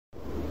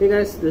Hey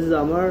guys, this is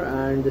Amar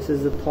and this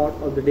is the thought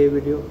of the day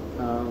video.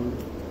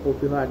 Hope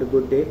you had a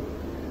good day.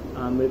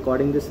 I'm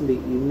recording this in the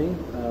evening,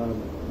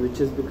 which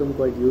has become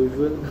quite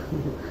usual.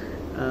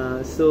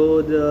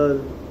 So the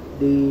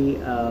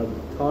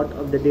thought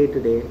of the day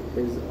today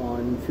is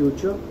on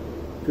future.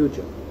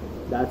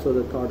 That's what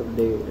the thought of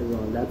the day is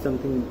on. That's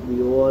something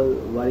we all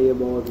worry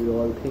about. We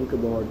all think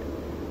about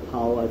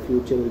how our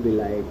future will be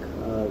like.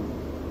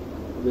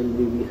 Will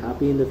we be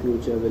happy in the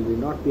future? Will we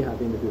not be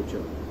happy in the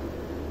future?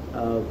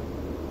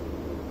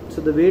 So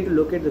the way to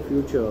look at the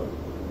future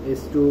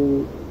is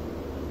to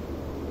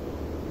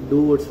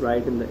do what's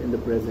right in the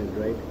present,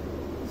 right?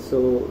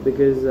 So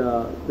because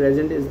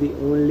present is the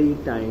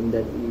only time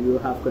that you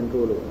have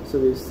control over. So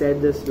we've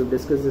said this, we've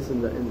discussed this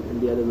in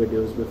the other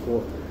videos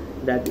before,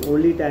 that the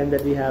only time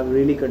that we have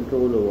really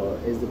control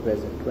over is the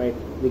present, right?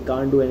 We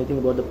can't do anything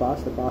about the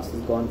past. The past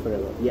is gone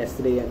forever.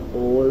 Yesterday and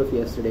all of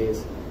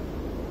yesterdays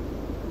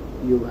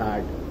you've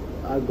had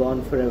are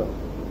gone forever.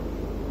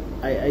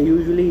 I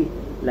usually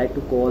like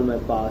to call my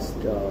past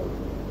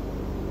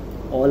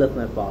all of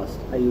my past.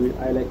 I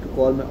like to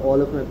call all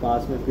of my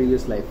past my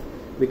previous life,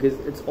 because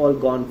it's all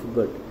gone for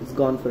good. It's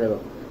gone forever,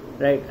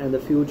 right? And the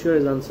future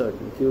is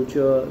uncertain.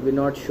 Future, we're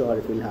not sure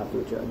if we'll have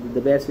future.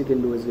 The best we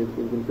can do is we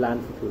can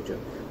plan for future.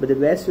 But the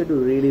best way to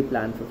really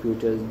plan for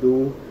future is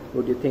do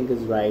what you think is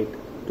right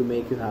to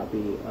make you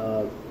happy.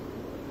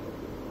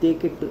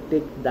 Take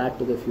that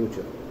to the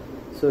future.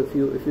 So if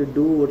you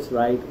do what's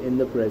right in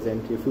the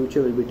present, your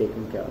future will be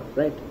taken care of,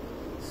 right?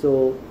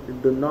 So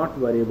do not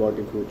worry about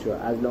your future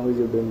as long as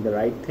you're doing the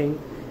right thing.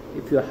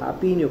 If you're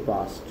happy in your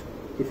past,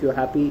 if you're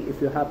happy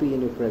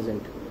in your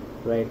present,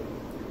 right,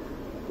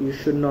 you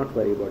should not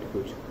worry about your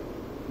future.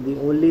 The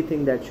only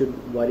thing that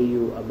should worry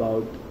you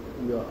about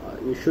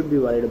you should be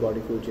worried about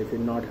your future if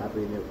you're not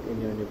happy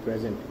in your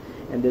present.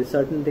 And there's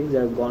certain things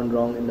that have gone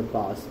wrong in the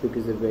past,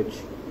 because of which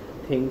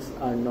things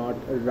are not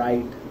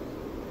right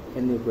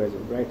in your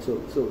present, right?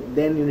 So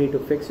then you need to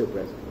fix your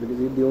present, because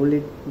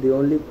the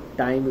only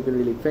time you can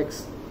really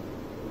fix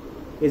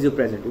is your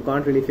present. You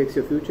can't really fix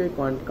your future.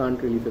 You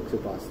can't really fix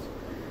your past.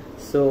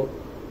 So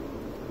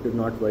do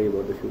not worry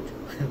about the future.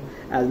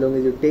 As long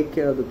as you take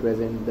care of the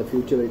present, the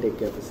future will take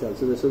care of itself.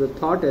 So the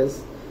thought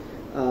is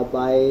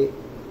by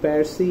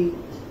Percy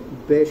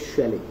Bysshe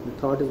Shelley. The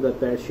thought is by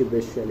Percy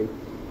Bysshe Shelley,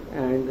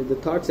 and the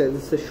thought says,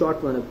 it's a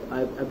short one.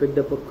 I picked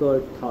up a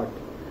short thought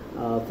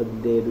for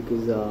the day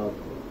because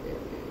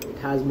it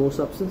has more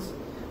substance,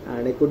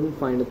 and I couldn't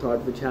find a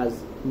thought which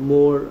has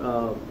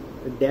more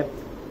depth,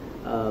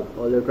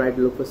 although I tried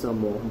to look for some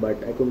more,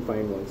 but I couldn't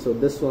find one. So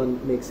this one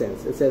makes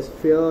sense. It says,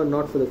 fear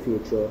not for the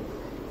future,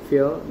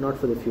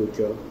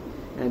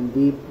 and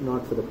weep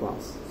not for the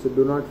past. So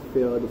do not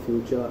fear the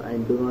future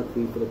and do not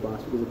weep for the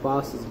past, because the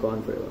past is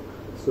gone forever.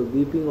 So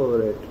weeping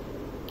over it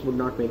would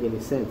not make any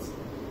sense.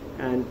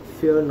 And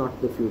fear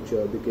not the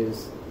future,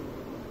 because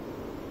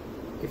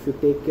if you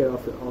take care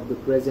of the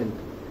present,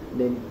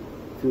 then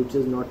future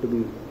is not to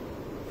be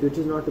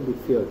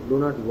feared. Do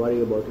not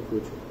worry about your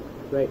future,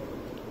 right?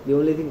 The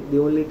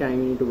only time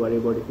you need to worry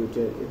about your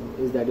future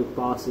is that your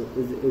past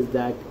is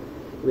that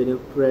when your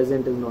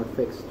present is not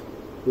fixed.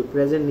 Your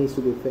present needs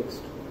to be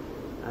fixed,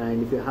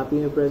 and if you're happy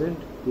in your present,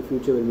 your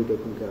future will be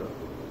taken care of,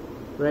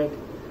 right?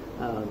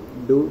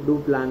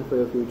 Do plan for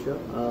your future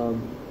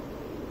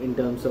in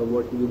terms of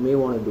what you may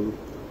want to do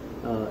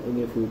in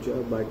your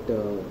future, but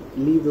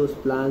leave those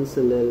plans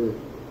a little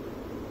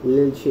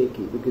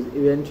shaky, because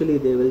eventually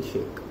they will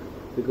shake,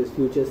 because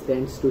future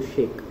tends to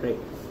shake, right?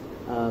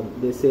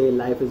 They say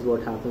life is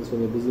what happens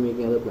when you're busy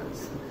making other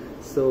plans.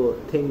 So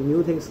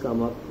new things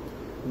come up,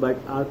 but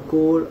our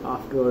core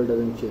after all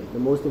doesn't change. The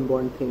most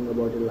important thing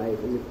about your life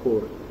is your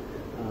core,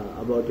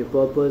 about your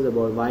purpose,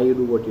 about why you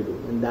do what you do,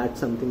 and that's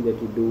something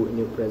that you do in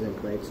your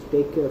present, right? So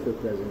take care of your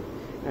present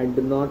and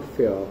do not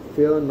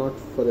fear not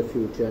for the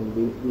future, and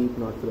weep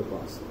not for the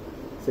past.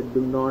 So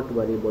do not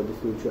worry about the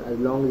future as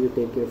long as you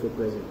take care of your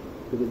present,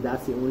 because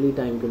that's the only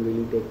time you can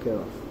really take care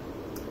of.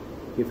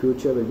 Your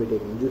future will be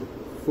taken. Just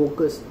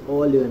focus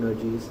all your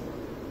energies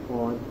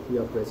on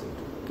your present.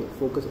 Okay,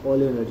 focus all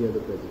your energy on the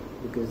present,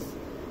 because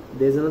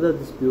there's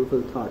this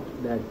beautiful thought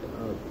that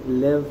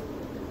live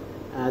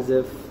as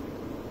if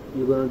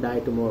you're gonna die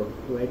tomorrow,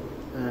 right?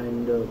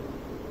 And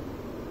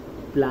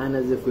plan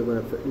as if you're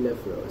gonna live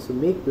forever. So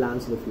make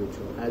plans for the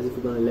future as if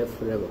you're gonna live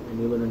forever and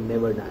you're gonna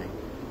never die.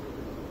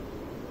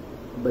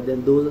 But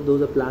then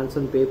those are plans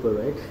on paper,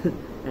 right?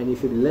 And you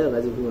should live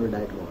as if you're gonna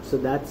die tomorrow. So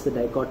that's the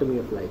dichotomy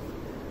of life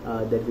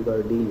that we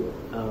gotta deal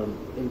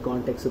with in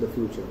context of the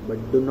future.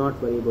 But do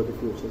not worry about the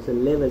future. So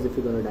live as if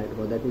you're gonna die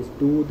tomorrow. That means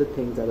do the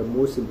things that are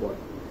most important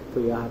for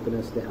your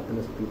happiness, the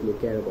happiness of people you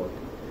care about,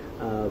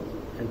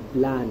 and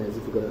plan as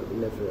if you're gonna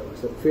live forever.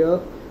 So fear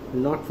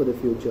not for the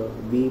future,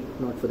 weep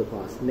not for the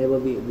past. Never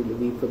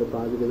weep for the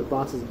past, because the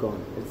past is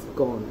gone. It's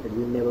gone. It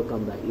will never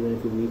come back, even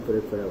if you weep for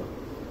it forever.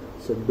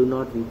 So do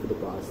not weep for the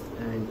past,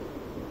 and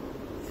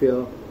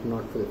fear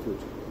not for the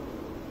future.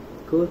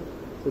 Cool.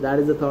 So that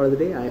is the thought of the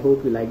day. I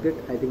hope you liked it.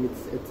 I think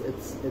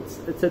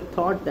it's a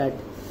thought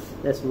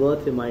that's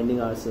worth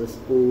reminding ourselves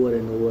over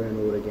and over and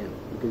over again.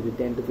 because we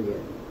tend to forget.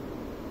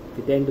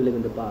 We tend to live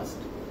in the past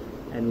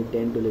and we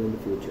tend to live in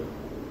the future.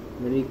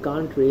 When we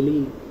can't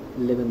really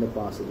live in the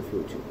past or the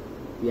future,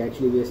 we're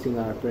actually wasting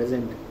our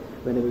present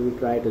whenever we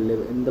try to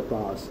live in the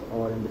past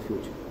or in the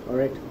future.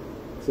 Alright?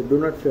 So do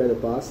not fear the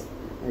past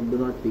and do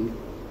not be.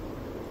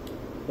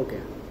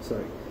 Okay,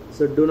 sorry.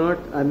 So do not,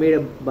 I made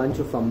a bunch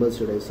of fumbles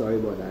today, sorry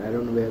about that. I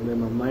don't know where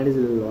my mind is a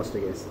little lost, I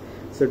guess.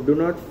 So do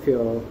not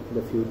fear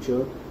the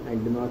future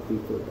and do not be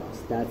for the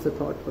past. That's the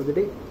thought for the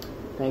day.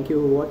 Thank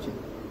you for watching.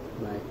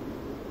 Bye.